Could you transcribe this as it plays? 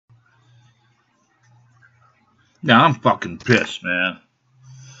Yeah, I'm fucking pissed, man.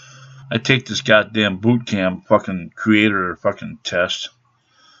 I take this goddamn boot camp fucking creator fucking test.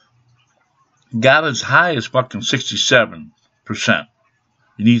 Got as high as fucking 67%.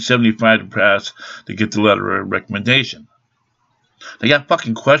 You need 75 to pass to get the letter of recommendation. They got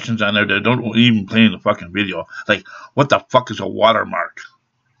fucking questions on there that don't even play in the fucking video. Like, what the fuck is a watermark?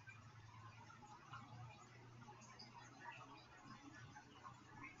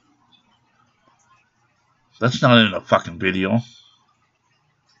 That's not in the fucking video.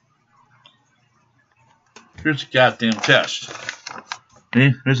 Here's the goddamn test.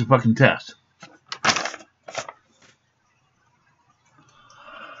 See? Here's the fucking test.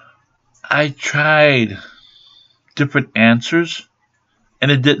 I tried different answers,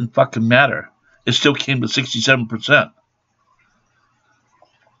 and it didn't fucking matter. It still came to 67%.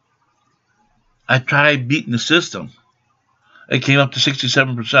 I tried beating the system. It came up to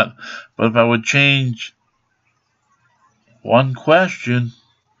 67%. But if I would change one question,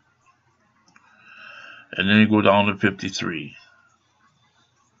 and then you go down to 53.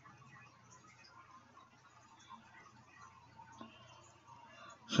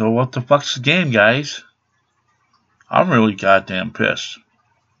 So what the fuck's the game, guys? I'm really goddamn pissed.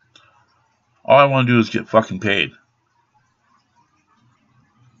 All I want to do is get fucking paid.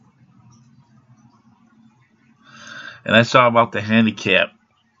 And I saw about the handicap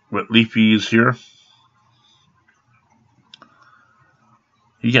with Leafy is here.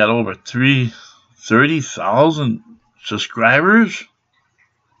 He got over 30,000 subscribers.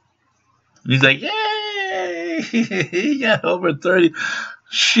 And he's like, yay! He got over 30.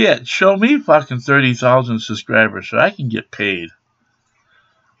 Shit, show me fucking 30,000 subscribers so I can get paid.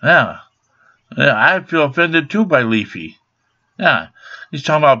 Yeah, I feel offended too by Leafy. Yeah, he's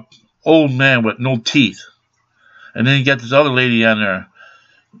talking about old man with no teeth. And then you got this other lady on there,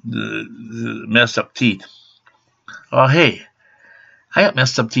 the messed up teeth. Oh, hey, I got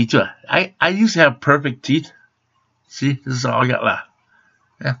messed up teeth too. I used to have perfect teeth. See, this is all I got left.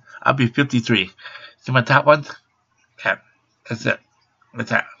 Yeah, I'll be 53. See my top one? Okay, that's it.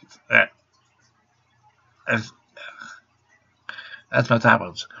 That's my top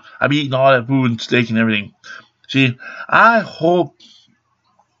ones. I'll be eating all that food and steak and everything. See, I hope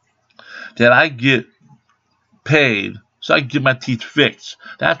that I get paid so I can get my teeth fixed.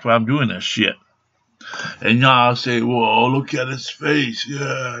 That's why I'm doing this shit. And y'all say, whoa, look at his face.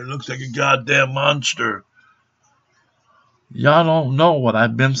 Yeah, he looks like a goddamn monster. Y'all don't know what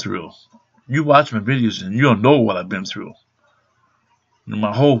I've been through. You watch my videos and you don't know what I've been through. In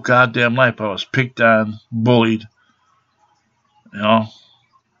my whole goddamn life, I was picked on, bullied,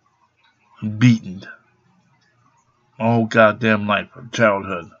 beaten. My whole goddamn life,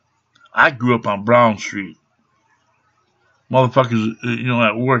 childhood. I grew up on Brown Street. Motherfuckers,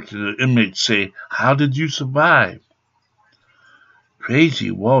 at work, the inmates say, how did you survive?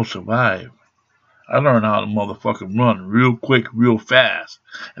 Crazy, well, survive. I learned how to motherfucking run real quick, real fast.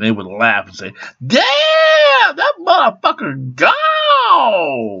 And they would laugh and say, damn, that motherfucker gone.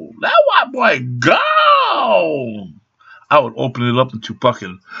 That white boy gone. I would open it up into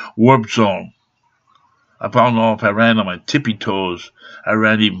fucking warp zone. I found out if I ran on my tippy toes, I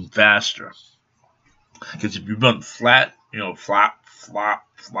ran even faster. Because if you run flat, flop, flop,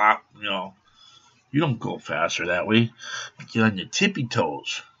 flop, you don't go faster that way. You get on your tippy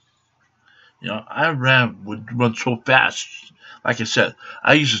toes. I would run so fast. Like I said,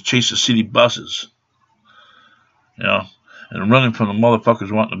 I used to chase the city buses. And running from the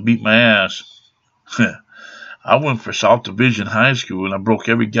motherfuckers wanting to beat my ass. I went for South Division High School and I broke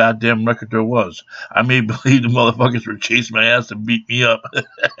every goddamn record there was. I made believe the motherfuckers were chasing my ass to beat me up.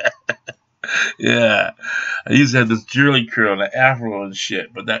 Yeah. I used to have this curly curl and an afro and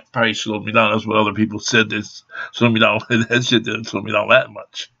shit, but that probably slowed me down. That's what other people said. This slowed me down. That shit didn't slow me down that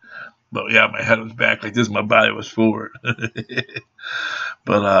much. But yeah, my head was back like this. My body was forward.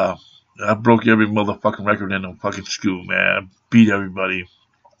 But I broke every motherfucking record in the fucking school, man. I beat everybody.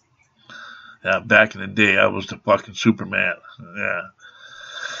 Yeah, back in the day, I was the fucking Superman. Yeah.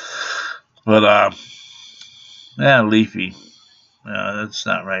 But, Leafy. That's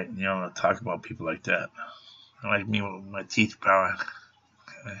not right. You don't talk about people like that. Like me with my teeth power.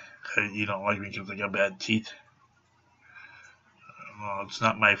 You don't like me because I got bad teeth. Well, it's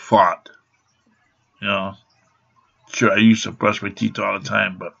not my fault. Sure, I used to brush my teeth all the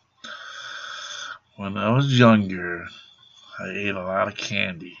time, but when I was younger, I ate a lot of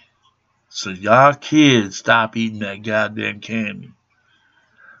candy. So y'all kids, stop eating that goddamn candy.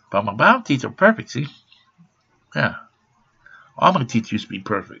 But my bottom teeth are perfect, see? Yeah. All my teeth used to be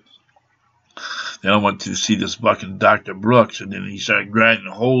perfect. Then I went to see this fucking Dr. Brooks, and then he started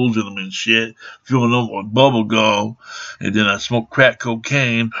grinding holes in them and shit, filling them with bubble gum, and then I smoked crack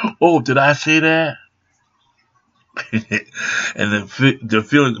cocaine. Oh, did I say that? And the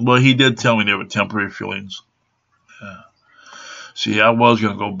feelings, well, he did tell me they were temporary feelings. Yeah. See, I was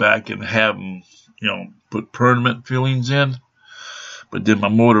going to go back and have him, put permanent feelings in, but then my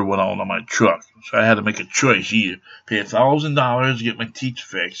motor went on my truck. So I had to make a choice. Either pay $1,000 to get my teeth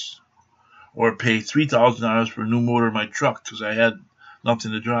fixed, or pay $3,000 for a new motor in my truck because I had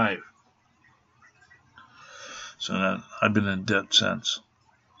nothing to drive. So I've been in debt since.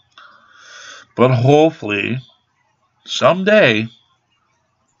 But hopefully, someday,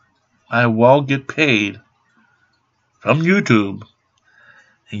 I will get paid from YouTube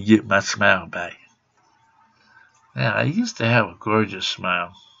and get my smile back. Yeah, I used to have a gorgeous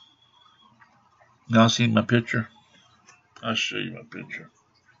smile. Now see my picture? I'll show you my picture.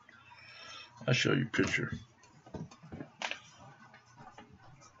 I'll show you a picture.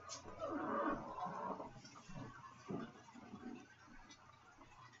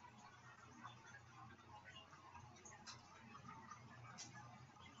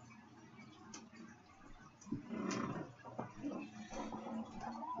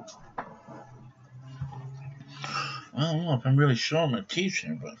 I don't know if I'm really showing my teeth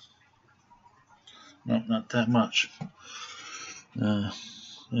here, but no, not that much.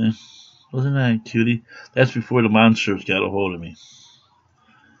 Wasn't that a cutie? That's before the monsters got a hold of me.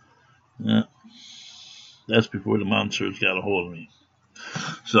 Yeah, that's before the monsters got a hold of me.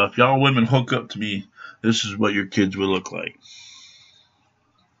 So if y'all women hook up to me, this is what your kids will look like.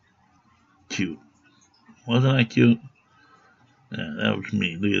 Cute. Wasn't I cute? Yeah, that was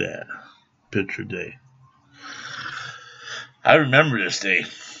me. Look at that. Picture day. I remember this day.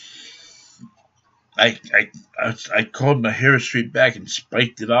 I called my hair straight back and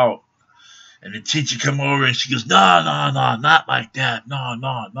spiked it out. And the teacher come over and she goes, no, not like that.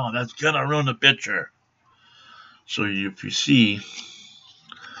 No, that's gonna ruin the picture. So if you see,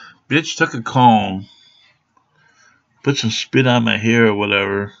 bitch took a comb, put some spit on my hair or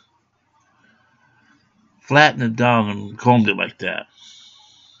whatever, flattened it down and combed it like that.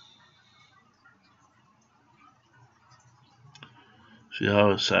 See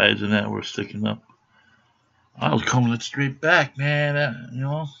how the sides and that were sticking up? I was combing it straight back, man. It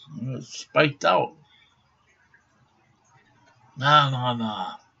was spiked out.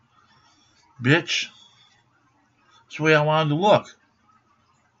 No. Bitch. That's the way I wanted to look.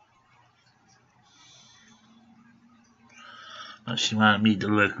 She wanted me to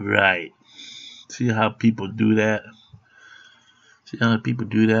look right. See how people do that? See how people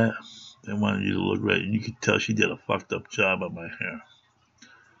do that? They wanted you to look right. And you could tell she did a fucked up job on my hair.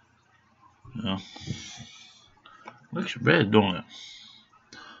 You know? Looks red, don't it?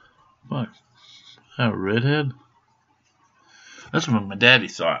 Fuck. Is that a redhead? That's what my daddy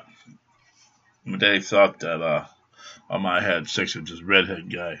thought. My daddy thought that I might have had sex with this redhead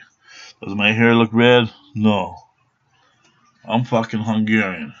guy. Does my hair look red? No. I'm fucking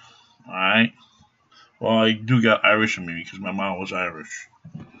Hungarian. Alright? Well, I do got Irish in me because my mom was Irish.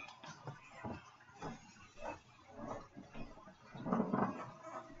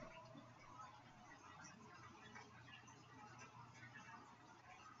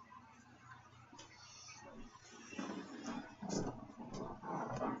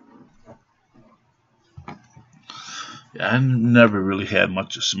 Yeah, I never really had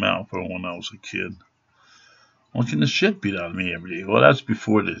much of a smile for when I was a kid. Watching the shit beat out of me every day. Well, that's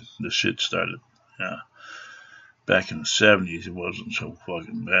before the shit started. Yeah. Back in the 70s, it wasn't so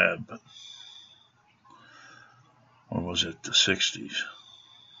fucking bad, but. Or was it the 60s?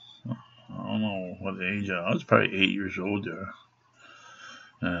 I don't know what age I was. Probably 8 years old there.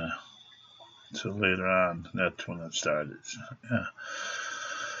 Yeah. So later on, that's when it started. Yeah.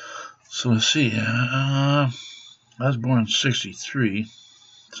 So let's see. I was born in 63.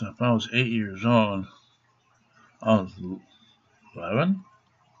 So if I was 8 years old, I was 11?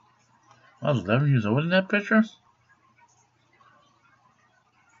 I was 11 years old in that picture?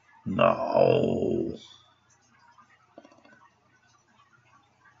 No.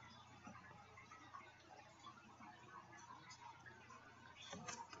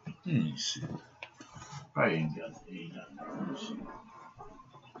 Let me see. Probably ain't got the age on there. Let me see.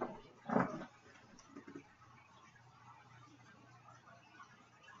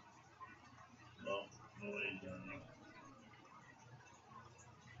 No age on there.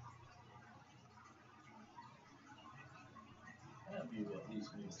 That'd be at least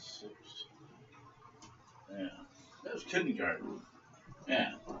maybe 6. Yeah. That was kindergarten.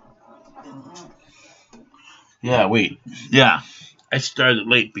 Yeah. Yeah, wait. Yeah. I started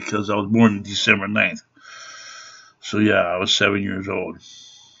late because I was born on December 9th. So yeah, I was 7 years old.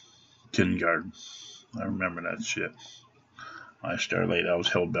 Kindergarten. I remember that shit. I started late. I was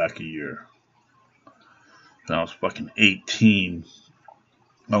held back a year. When I was fucking 18,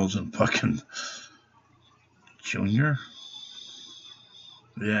 I was in fucking junior?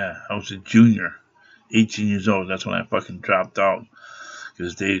 Yeah, I was a junior. 18 years old. That's when I fucking dropped out.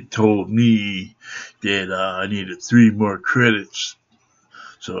 Because they told me that I needed 3 more credits.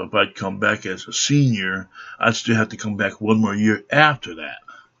 So if I'd come back as a senior, I'd still have to come back 1 more year after that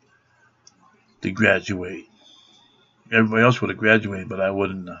to graduate. Everybody else would have graduated, but I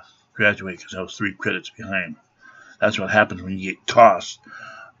wouldn't graduate because I was 3 credits behind. That's what happens when you get tossed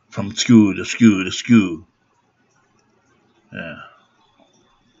from school to school to school. Yeah.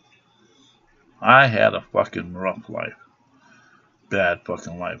 I had a fucking rough life. Bad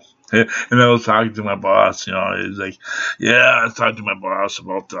fucking life. And I was talking to my boss, you know, he's like, yeah, I was talking to my boss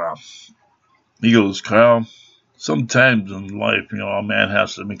about, he goes, Kyle, sometimes in life, you know, a man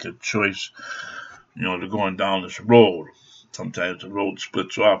has to make a choice, you know, to going down this road. Sometimes the road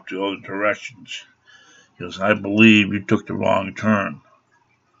splits off to other directions. He goes, I believe you took the wrong turn.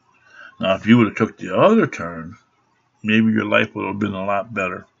 Now, if you would have took the other turn, maybe your life would have been a lot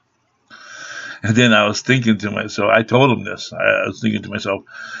better. And then I was thinking to myself, I told him this, I was thinking to myself,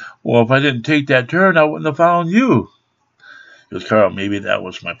 well, if I didn't take that turn, I wouldn't have found you. He goes, Carl, maybe that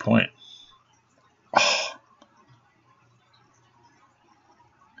was my point. Oh,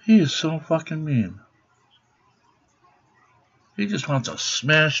 he is so fucking mean. He just wants to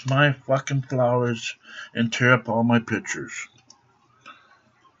smash my fucking flowers and tear up all my pictures.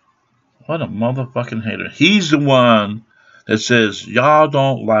 What a motherfucking hater. He's the one that says, y'all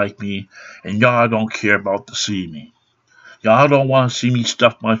don't like me and y'all don't care about to see me. Y'all don't want to see me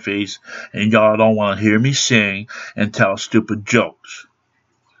stuff my face and y'all don't want to hear me sing and tell stupid jokes.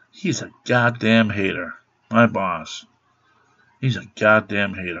 He's a goddamn hater. My boss. He's a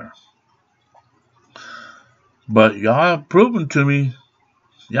goddamn hater. But y'all have proven to me,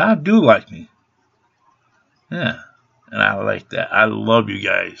 y'all do like me. Yeah. And I like that. I love you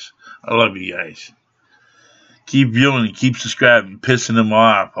guys. I love you guys. Keep viewing and keep subscribing, pissing him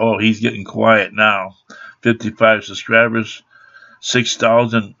off. Oh, he's getting quiet now. 55 subscribers,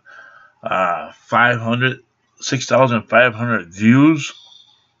 6,500 views.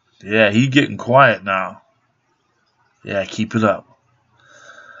 Yeah, he's getting quiet now. Yeah, keep it up.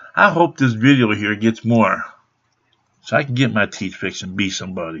 I hope this video here gets more, so I can get my teeth fixed and be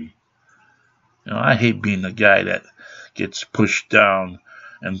somebody. You know, I hate being the guy that gets pushed down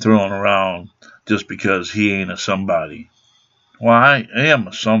and thrown around just because he ain't a somebody. Well, I am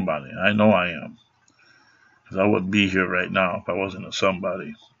a somebody. I know I am. Because I wouldn't be here right now if I wasn't a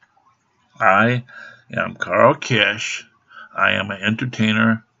somebody. I am Carl Cash. I am an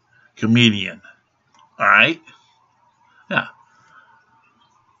entertainer, comedian. Alright? Yeah.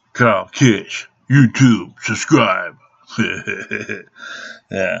 Carl Cash. YouTube. Subscribe.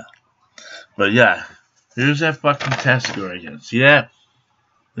 Yeah. But yeah. Here's that fucking test score again. See that?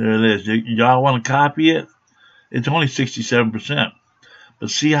 There it is. Y'all want to copy it? It's only 67%. But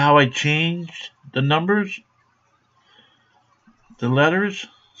see how I changed the numbers? The letters?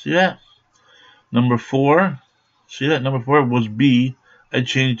 See that? Number 4. See that? Number 4 was B. I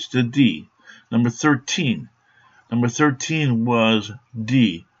changed to D. Number 13. Number 13 was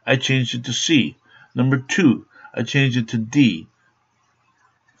D. I changed it to C. Number 2. I changed it to D.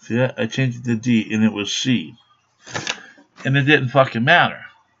 See that? I changed it to D and it was C. And it didn't fucking matter.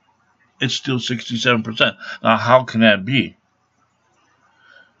 It's still 67%. Now, how can that be?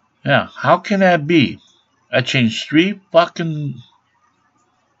 Yeah, how can that be? I changed 3 fucking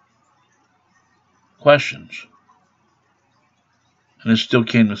questions. And it still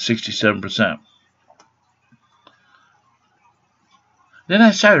came to 67%. Then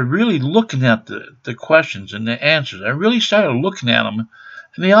I started really looking at the questions and the answers. I really started looking at them,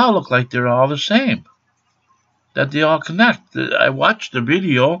 and they all look like they're all the same. That they all connect. I watched the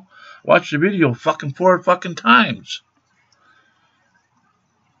video fucking 4 fucking times.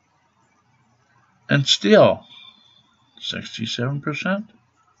 And still, 67%.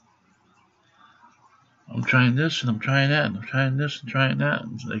 I'm trying this and I'm trying that and I'm trying this and trying that.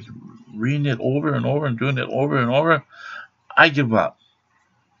 It's like reading it over and over and doing it over and over. I give up.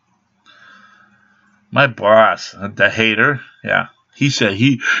 My boss, the hater, yeah, he said,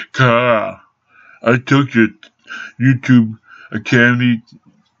 Carl, I took your YouTube Academy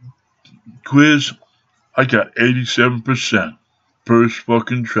quiz. I got 87%. First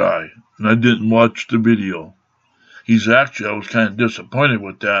fucking try. And I didn't watch the video. I was kind of disappointed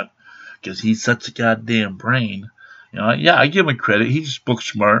with that. Because he's such a goddamn brain. You know, yeah, I give him credit. He's book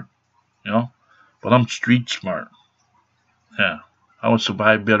smart, you know, but I'm street smart. Yeah, I would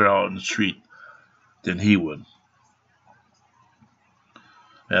survive better out in the street than he would.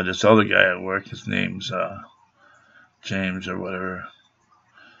 Yeah, this other guy at work, his name's James or whatever,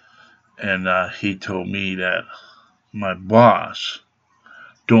 and he told me that my boss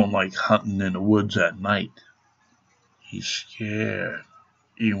don't like hunting in the woods at night. He's scared.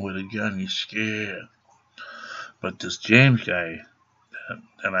 Even with a gun, he's scared. But this James guy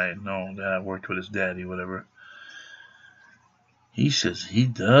that I know, that I worked with his daddy, whatever, he says he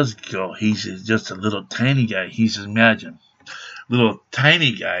does go. He says just a little tiny guy. He says, imagine, little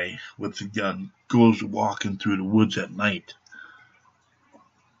tiny guy with a gun goes walking through the woods at night.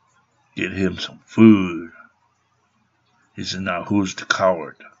 Get him some food. He said, now who's the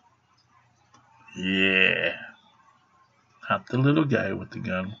coward? Yeah. Not the little guy with the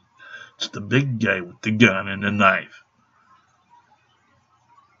gun. It's the big guy with the gun and the knife.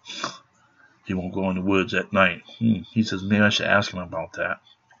 He won't go in the woods at night. He says, maybe I should ask him about that.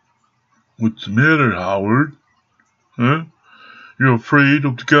 What's the matter, Howard? Huh? You're afraid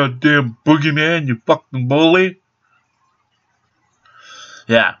of the goddamn boogeyman, you fucking bully?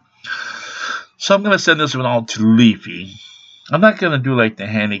 Yeah. So I'm going to send this one out to Leafy. I'm not going to do like the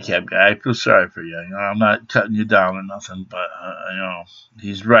handicapped guy. I feel sorry for you. I'm not cutting you down or nothing, but,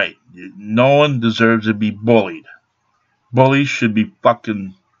 he's right. No one deserves to be bullied. Bullies should be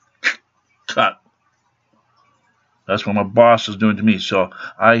fucking cut. That's what my boss is doing to me. So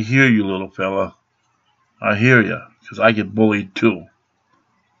I hear you, little fella. I hear you, because I get bullied too.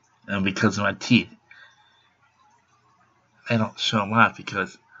 And because of my teeth. I don't show them off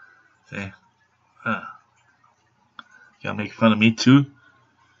because, see, you gotta make fun of me too.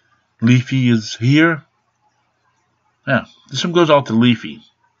 Leafy is here. Yeah, this one goes out to Leafy.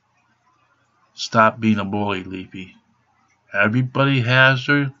 Stop being a bully, Leafy. Everybody has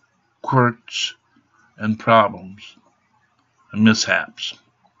their quirks and problems and mishaps.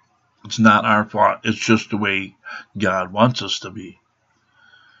 It's not our fault. It's just the way God wants us to be.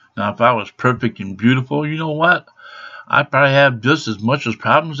 Now, if I was perfect and beautiful, you know what? I'd probably have just as much as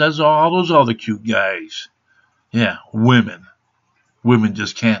problems as all those other cute guys. Yeah, women. Women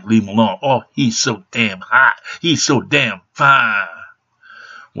just can't leave him alone. Oh, he's so damn hot. He's so damn fine.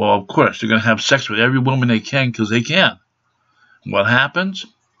 Well, of course, they're going to have sex with every woman they can because they can. What happens?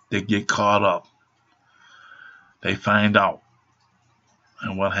 They get caught up. They find out.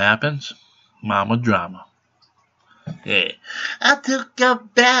 And what happens? Mama drama. Yeah. I took a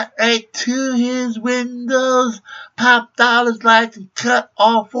bat right to his windows, popped out his lights and cut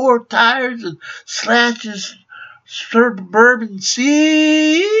all 4 tires and slashed his suburban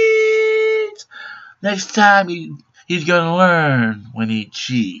seats. Next time he's gonna learn when he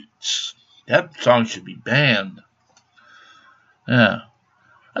cheats. That song should be banned. Yeah.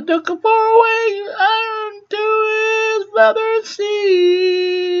 I took a 4-way iron to his leather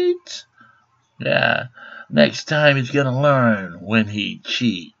seats. Yeah. Next time he's gonna learn when he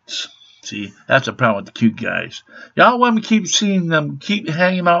cheats. See, that's the problem with the cute guys. Y'all want me to keep seeing them, keep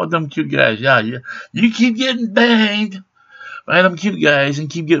hanging out with them cute guys. Yeah, you keep getting banged by them cute guys and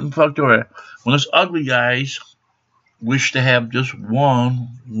keep getting fucked over. When those ugly guys wish to have just one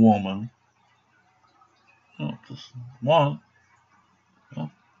woman, just one. A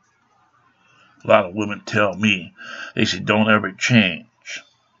lot of women tell me, they say, don't ever change.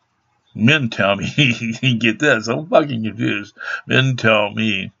 Men tell me, get this, I'm fucking confused. Men tell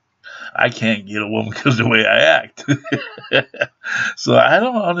me I can't get a woman because of the way I act. So I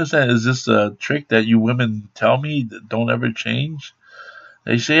don't understand. Is this a trick that you women tell me that don't ever change?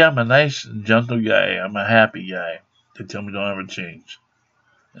 They say I'm a nice and gentle guy. I'm a happy guy. They tell me don't ever change.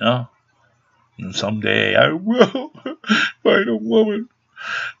 You know? And someday I will find a woman.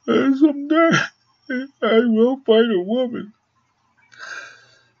 Someday I will find a woman.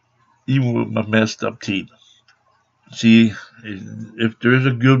 Even with my messed up teeth. See, if there's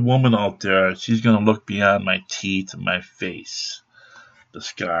a good woman out there, she's going to look beyond my teeth and my face. The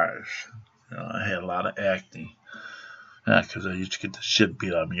scars. I had a lot of acne. Yeah, because I used to get the shit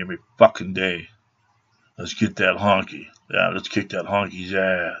beat out of me every fucking day. Let's get that honky. Yeah, let's kick that honky's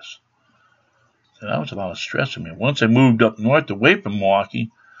ass. So that was a lot of stress for me. Once I moved up north away from Milwaukee,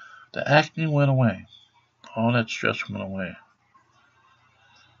 the acne went away. All that stress went away.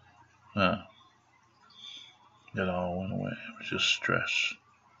 It all went away. It was just stress.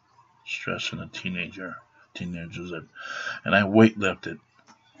 Stress in a teenager. Teenagers. And I weightlifted.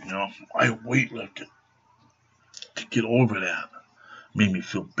 I weightlifted to get over that. Made me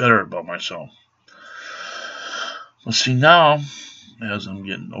feel better about myself. Well, see, now, as I'm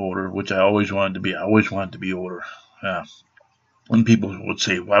getting older, which I always wanted to be older. Yeah. When people would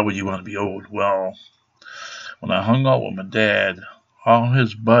say, why would you want to be old? Well, when I hung out with my dad, all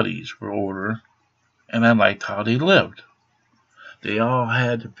his buddies were older, and I liked how they lived. They all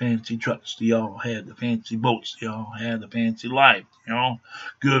had the fancy trucks. They all had the fancy boats. They all had the fancy life, you know.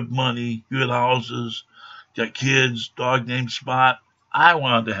 Good money, good houses, got kids, dog named Spot. I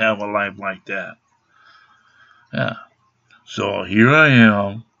wanted to have a life like that. Yeah. So here I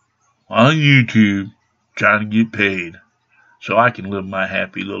am on YouTube trying to get paid so I can live my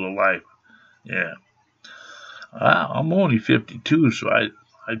happy little life. Yeah. I'm only 52, so I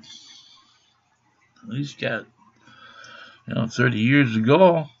at least got, 30 years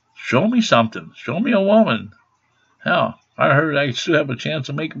ago. Show me something. Show me a woman. Hell, I heard I still have a chance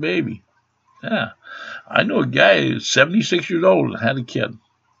to make a baby. Yeah. I know a guy who's 76 years old and had a kid.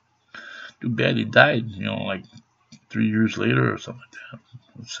 Too bad he died, like 3 years later or something like that.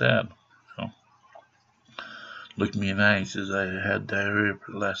 It's sad. Looked me in the eye and says I had diarrhea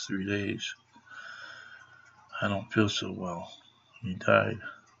for the last 3 days. I don't feel so well. He died.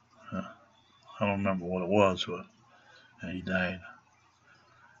 I don't remember what it was, but he died.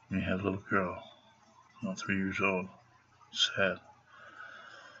 And he had a little girl, 3 years old. Sad.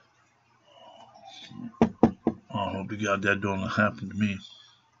 I hope to God that don't happen to me.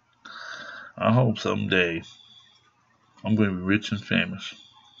 I hope someday I'm going to be rich and famous.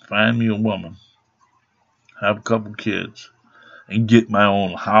 Find me a woman. Have a couple kids. And get my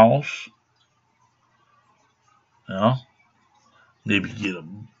own house. Maybe get a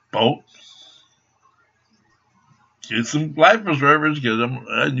boat. Get some life preservers,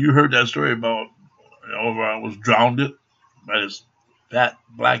 because you heard that story about, where I was drowned by this fat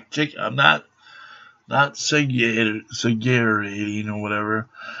black chick. I'm not exaggerating or whatever.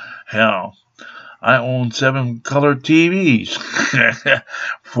 Hell, I own 7 color TVs,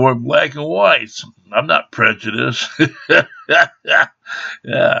 4 black and whites. I'm not prejudiced. Yeah,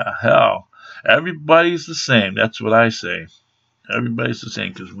 hell, everybody's the same. That's what I say. Everybody's the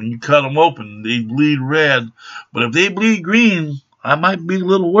same, because when you cut them open, they bleed red. But if they bleed green, I might be a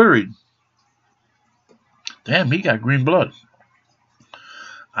little worried. Damn, he got green blood.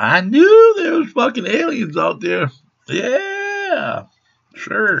 I knew there was fucking aliens out there. Yeah,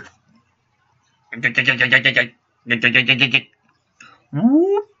 sure.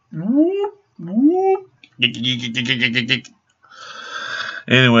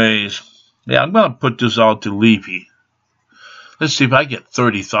 Anyways, yeah, I'm gonna put this out to Leafy. Let's see if I get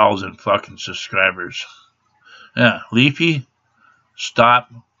 30,000 fucking subscribers. Yeah, Leafy,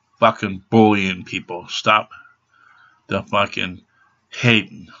 stop fucking bullying people. Stop the fucking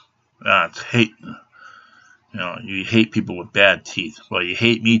hating. It's hating. You hate people with bad teeth. Well, you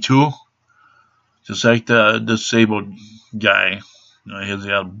hate me too? Just like the disabled guy. He has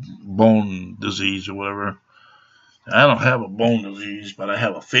a bone disease or whatever. I don't have a bone disease, but I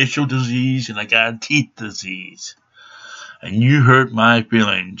have a facial disease and I got a teeth disease. And you hurt my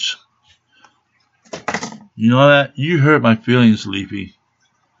feelings. You know that? You hurt my feelings, Leafy.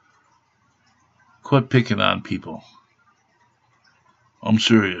 Quit picking on people. I'm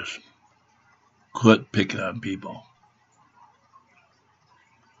serious. Quit picking on people.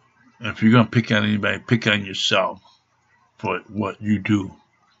 If you're going to pick on anybody, pick on yourself for what you do.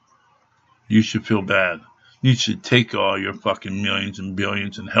 You should feel bad. You should take all your fucking millions and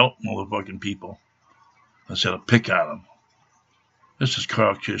billions and help motherfucking people instead of pick on them. This is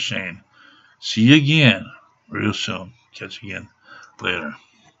Carl Kiss saying, see you again real soon. Catch you again later.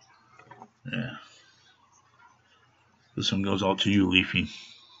 Yeah. This one goes out to you, Leafy.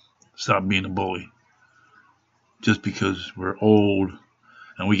 Stop being a bully. Just because we're old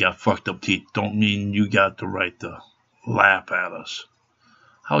and we got fucked up teeth don't mean you got the right to laugh at us.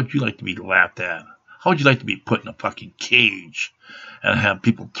 How would you like to be laughed at? How would you like to be put in a fucking cage and have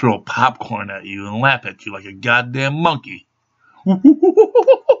people throw popcorn at you and laugh at you like a goddamn monkey?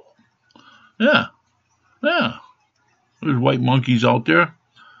 Yeah. There's white monkeys out there.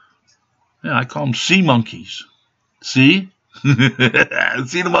 Yeah, I call them sea monkeys. See? See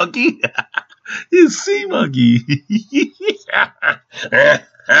the monkey? It's sea monkey.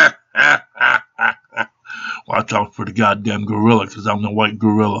 Watch out for the goddamn gorilla, because I'm the white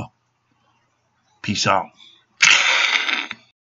gorilla. Peace out.